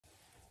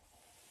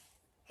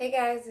Hey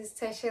guys, it's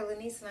Tasha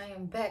Lanice and I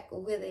am back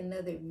with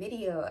another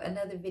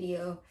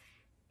video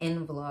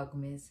in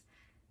Vlogmas.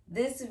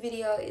 This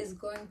video is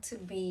going to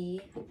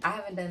be, I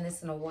haven't done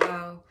this in a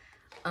while,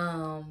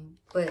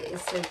 but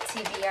it's a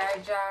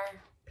TBR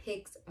jar,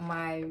 picks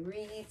my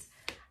reads.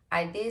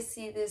 I did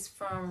see this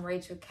from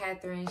Rachel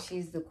Catherine.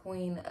 She's the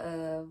queen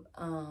of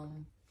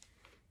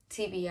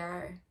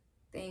TBR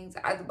things.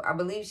 I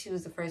believe she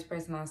was the first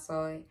person I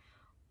saw it,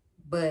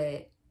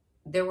 but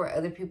there were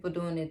other people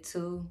doing it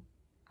too.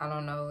 I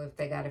don't know if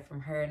they got it from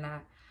her or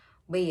not.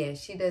 But yeah,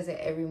 she does it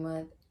every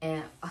month.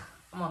 And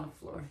I'm on the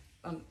floor.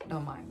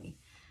 Don't mind me.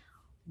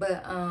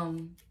 But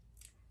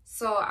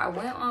so I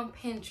went on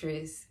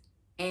Pinterest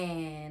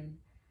and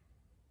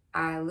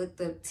I looked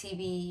up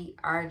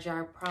TBR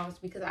jar prompts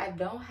because I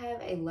don't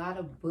have a lot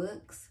of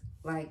books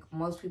like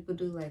most people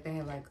do. Like they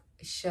have like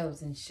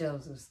shelves and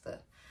shelves of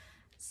stuff.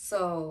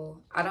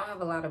 So I don't have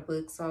a lot of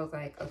books. So I was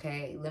like,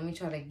 okay, let me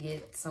try to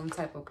get some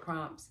type of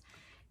prompts.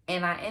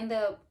 And I end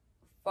up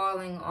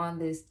falling on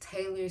this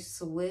Taylor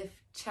Swift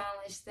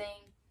challenge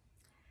thing,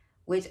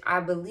 which I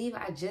believe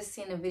I just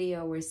seen a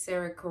video where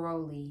Sarah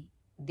Caroli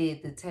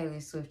did the Taylor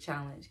Swift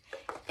challenge.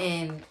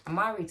 And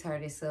my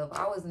retarded self,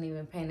 I wasn't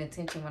even paying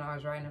attention when I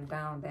was writing them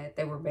down that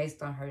they were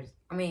based on her.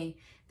 I mean,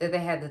 that they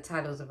had the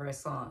titles of her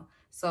song.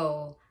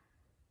 So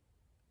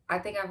I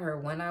think I've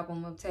heard one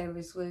album of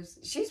Taylor Swift's.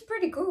 She's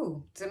pretty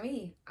cool to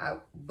me.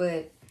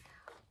 But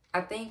I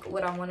think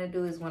what I want to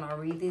do is when I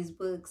read these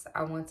books,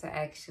 I want to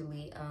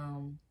actually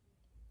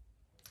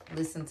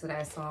listen to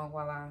that song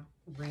while I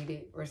read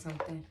it or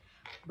something.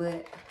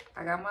 But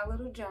I got my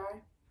little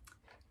jar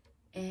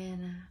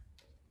and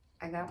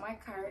I got my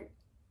cart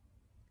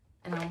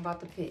and I'm about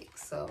to pick.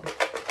 So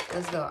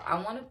let's go.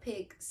 I want to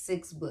pick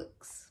 6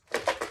 books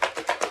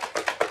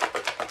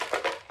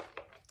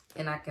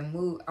and I can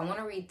move. I want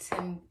to read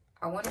 10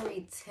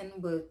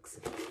 books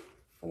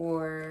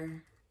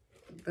for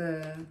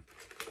the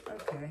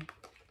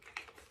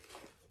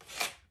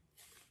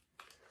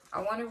I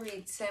want to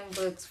read 10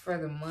 books for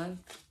the month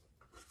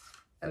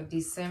of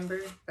December.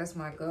 That's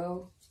my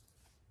goal.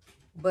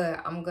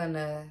 But I'm going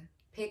to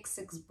pick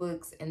 6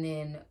 books and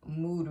then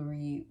mood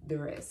read the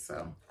rest.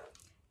 So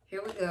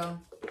here we go.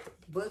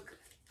 Book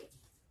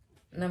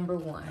number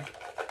 1.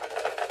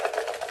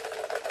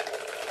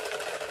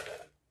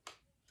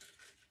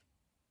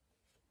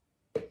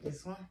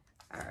 This one?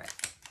 All right.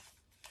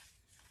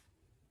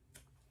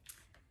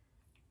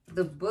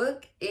 The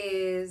book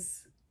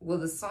is, well,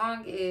 the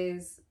song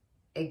is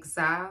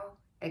Exile,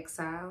 I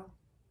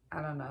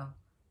don't know.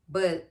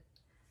 But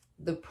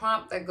the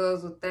prompt that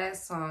goes with that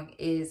song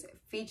is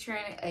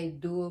featuring a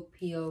dual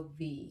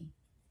POV.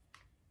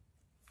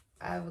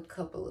 I have a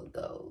couple of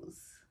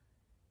those.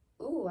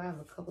 Ooh, I have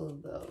a couple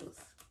of those.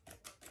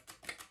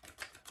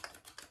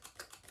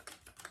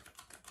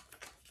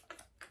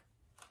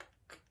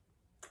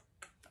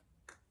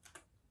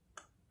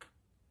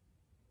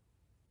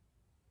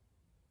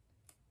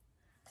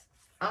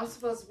 I'm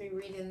supposed to be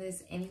reading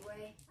this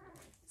anyway.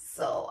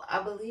 So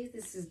I believe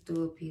this is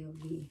dual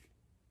POV.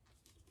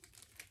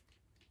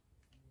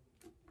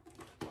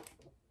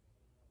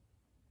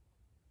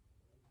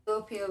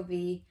 Dual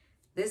POV.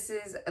 This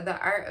is The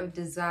Art of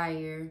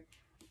Desire.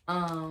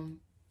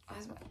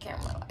 Why's my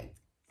camera like?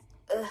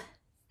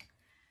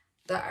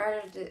 The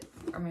Art of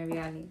or maybe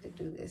I need to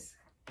do this.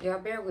 Y'all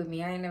bear with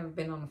me. I ain't never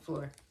been on the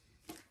floor.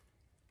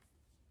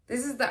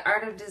 This is The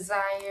Art of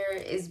Desire.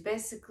 It's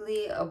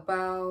basically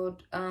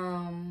about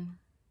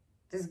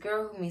this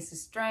girl who meets a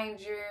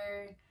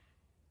stranger.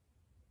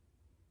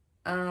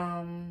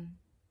 But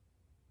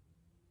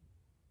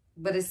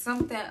it's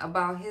something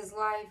about his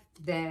life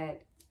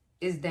that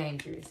is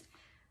dangerous.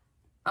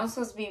 I'm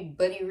supposed to be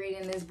buddy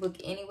reading this book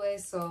anyway,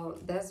 so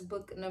that's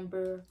book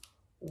number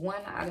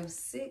 1 out of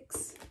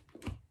 6.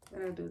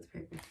 What do I do with the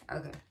paper?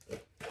 Okay.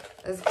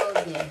 Let's go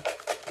again.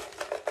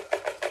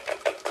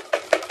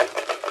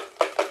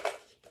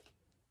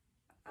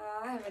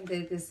 I haven't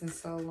did this in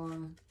so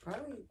long.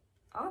 Probably,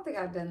 I don't think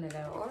I've done it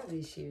at all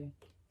this year.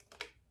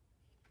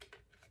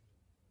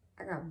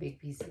 I got big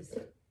pieces.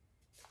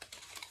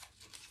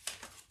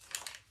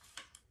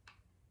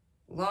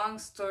 Long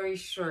story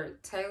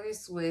short, Taylor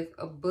Swift,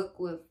 a book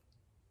with,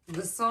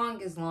 the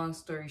song is Long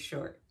Story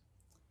Short.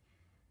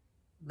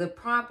 The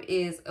prompt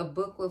is a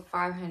book with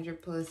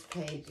 500 plus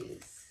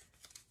pages.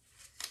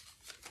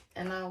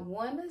 And I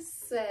want to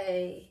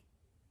say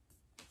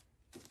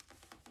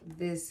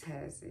this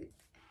has it.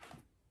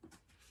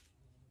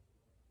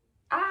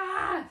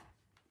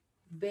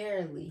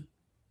 Barely.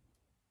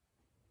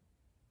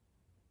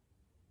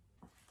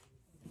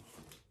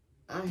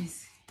 Let me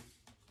see.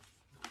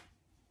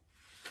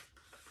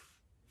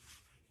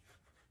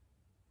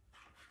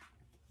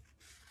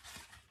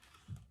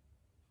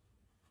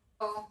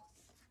 So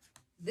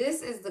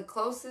this is the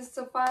closest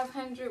to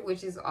 500,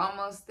 which is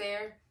almost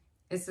there.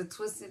 It's A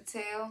Twisted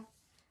Tale.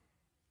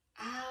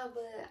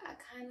 But I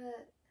kind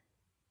of,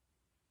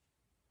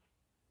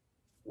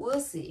 we'll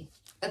see.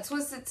 A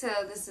Twisted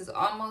Tale, this is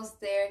almost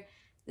there.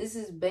 This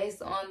is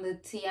based on the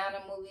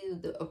Tiana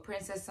movie, A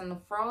Princess and the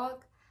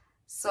Frog.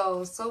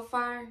 So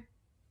far,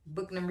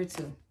 book number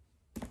 2.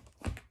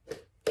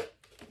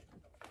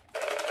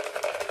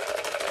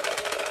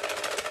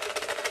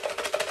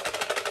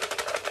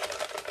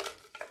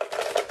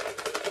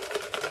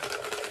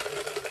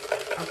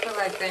 I feel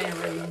like they ain't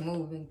really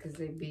moving because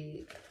they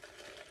big.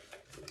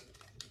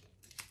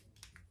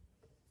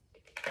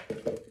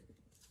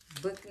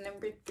 Book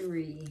number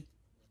 3.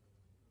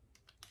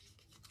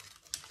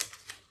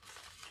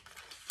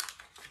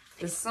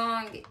 The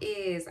song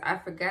is I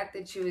Forgot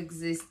That You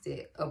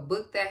Existed, a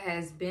book that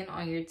has been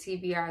on your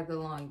TBR the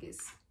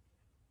longest.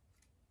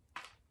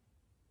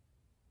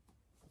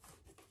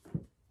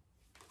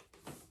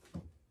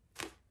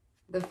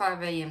 The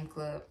 5 a.m.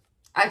 Club.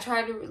 I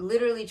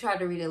literally tried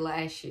to read it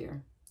last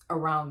year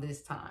around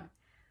this time.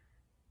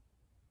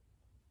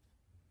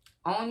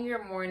 Own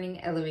your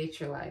morning, elevate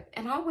your life.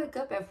 And I wake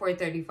up at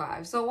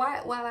 4:35. So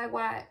why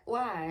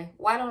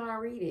don't I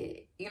read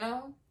it? You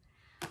know?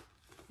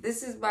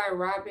 This is by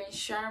Robin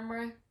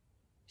Sharma.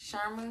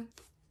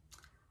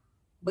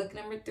 Book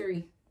number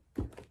 3.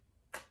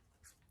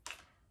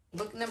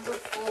 Book number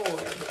 4.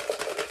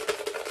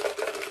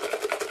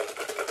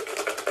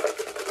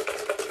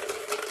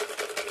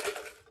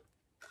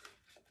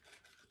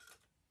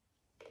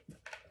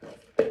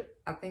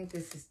 I think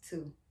this is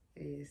 2.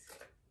 It is.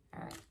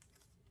 All right.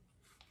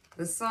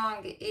 The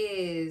song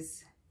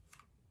is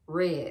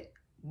Red.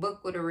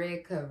 Book with a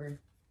red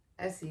cover.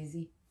 That's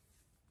easy.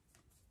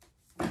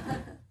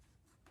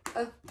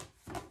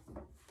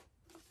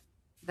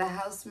 The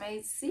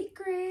Housemaid's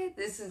Secret.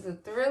 This is a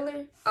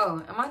thriller.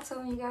 Oh, am I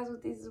telling you guys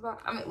what this is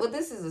about? I mean, well,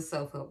 this is a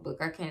self-help book.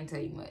 I can't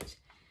tell you much.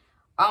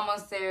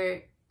 Almost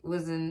There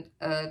was a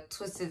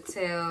Twisted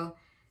Tale.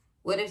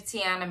 What if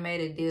Tiana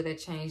made a deal that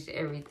changed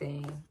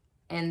everything?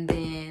 And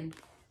then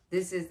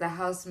this is The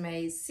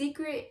Housemaid's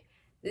Secret.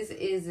 This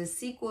is a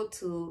sequel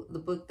to the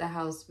book The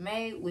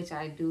Housemaid, which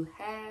I do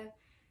have.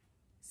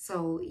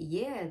 So,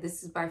 yeah,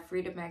 this is by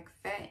Frida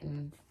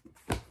McFadden.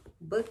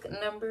 Book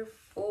number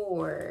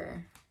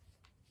 4.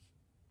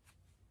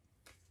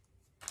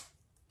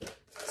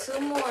 2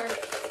 more.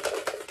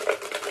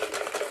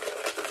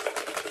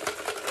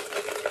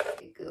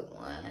 A good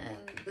one.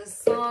 The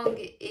song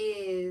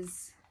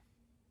is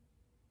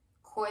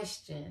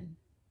Question.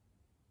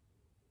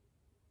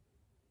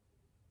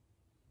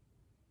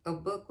 A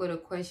book with a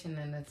question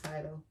in the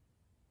title.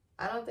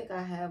 I don't think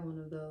I have one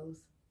of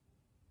those.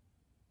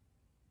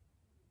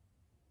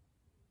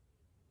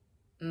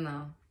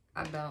 No,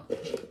 I don't.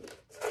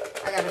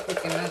 I gotta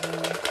pick another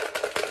one.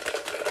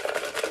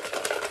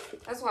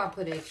 That's why I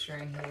put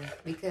extra in here.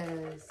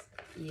 Because,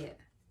 yeah.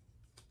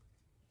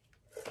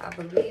 I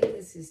believe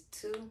this is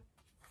 2.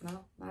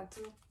 No, not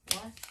 2.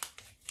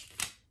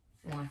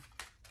 1.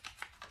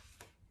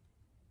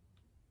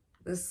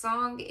 The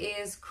song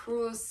is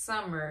Cruel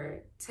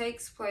Summer.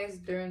 Takes place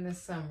during the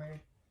summer.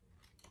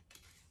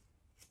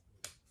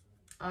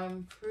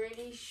 I'm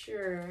pretty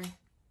sure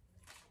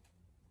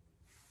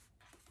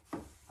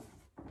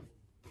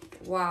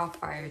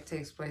Wildfire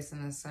takes place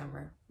in the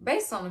summer.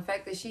 Based on the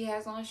fact that she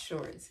has on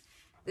shorts.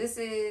 This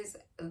is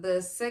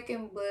the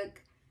second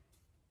book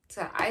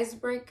to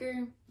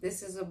Icebreaker.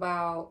 This is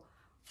about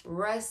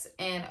Russ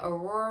and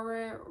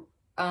Aurora.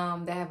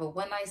 They have a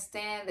one-night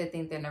stand. They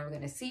think they're never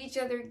going to see each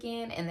other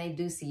again. And they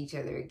do see each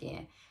other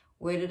again.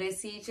 Where do they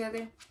see each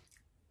other?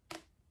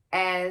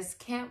 As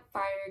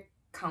campfire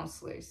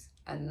counselors.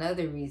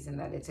 Another reason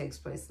that it takes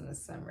place in the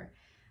summer.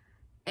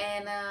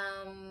 And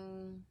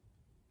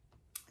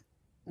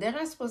they're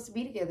not supposed to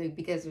be together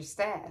because they're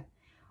staff.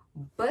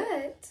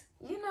 But,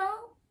 you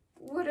know,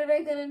 what are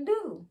they going to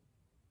do?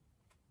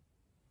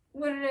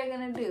 What are they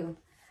going to do?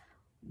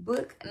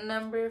 Book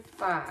number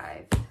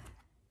 5.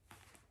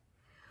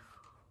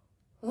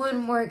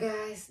 One more,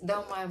 guys.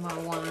 Don't mind my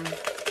wine.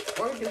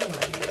 Or do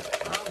mind it.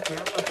 I don't care.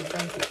 I'm about to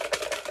drink it.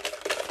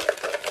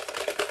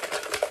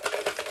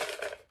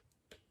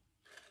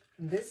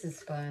 This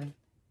is fun.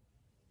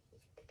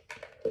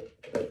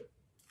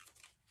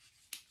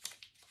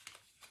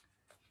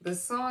 The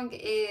song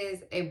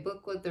is A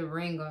Book with a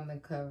Ring on the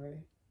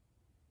Cover.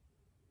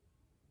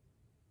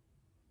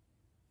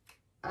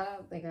 I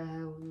don't think I have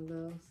one of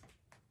those.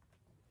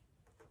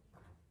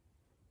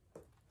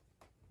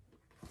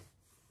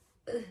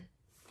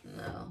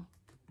 No.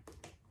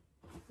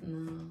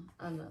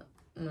 I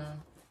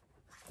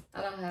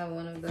don't have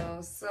one of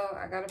those. So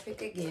I gotta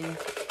pick again.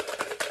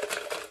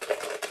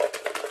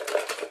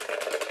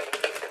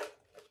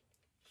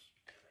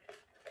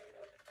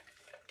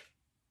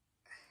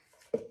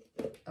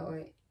 Oh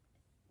wait.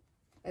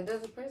 And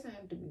does the person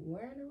have to be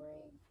wearing a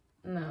ring?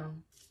 No.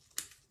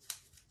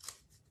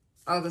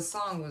 Oh, the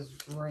song was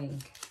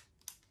Ring.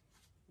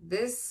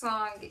 This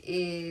song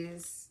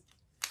is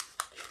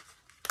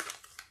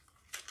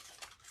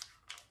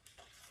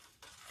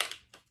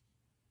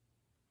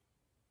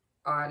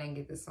oh, I didn't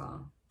get the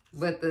song.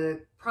 But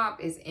the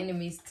prompt is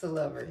Enemies to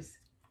Lovers.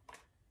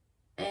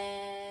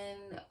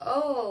 And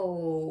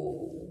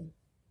oh,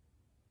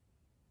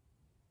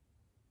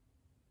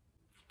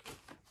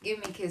 Give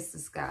Me Kiss the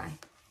Sky.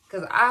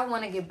 Because I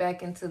want to get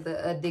back into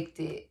the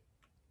Addicted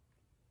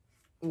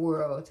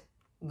world,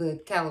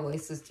 the Calloway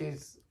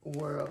sisters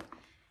world.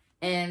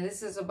 And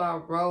this is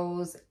about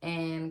Rose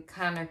and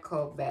Connor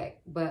Colback.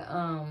 But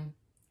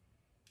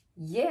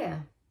yeah,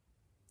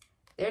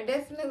 they're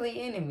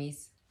definitely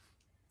enemies.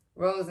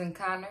 Rose and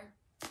Connor.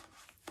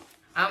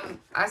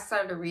 I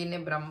started reading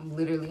it, but I'm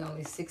literally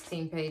only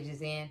 16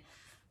 pages in.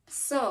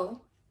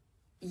 So,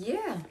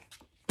 yeah.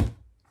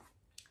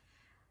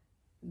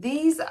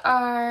 These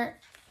are...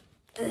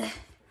 Let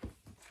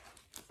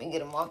me get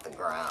them off the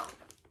ground.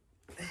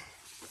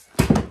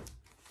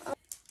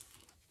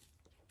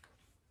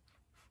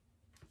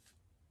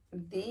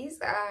 These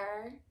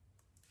are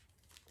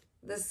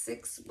the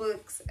 6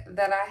 books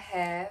that I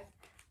have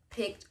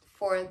picked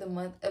for the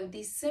month of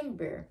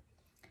December.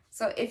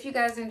 So if you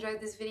guys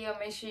enjoyed this video,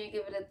 make sure you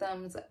give it a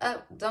thumbs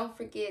up. Don't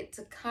forget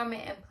to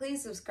comment and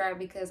please subscribe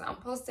because I'm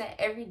posting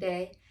every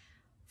day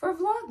for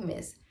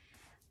Vlogmas.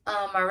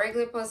 My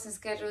regular posting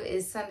schedule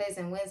is Sundays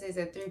and Wednesdays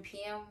at 3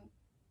 p.m.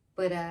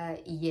 But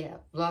yeah,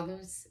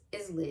 Vlogmas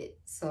is lit.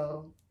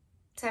 So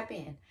tap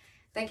in.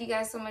 Thank you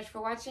guys so much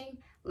for watching.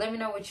 Let me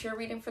know what you're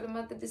reading for the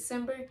month of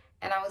December.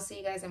 And I will see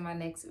you guys in my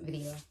next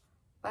video.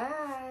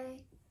 Bye.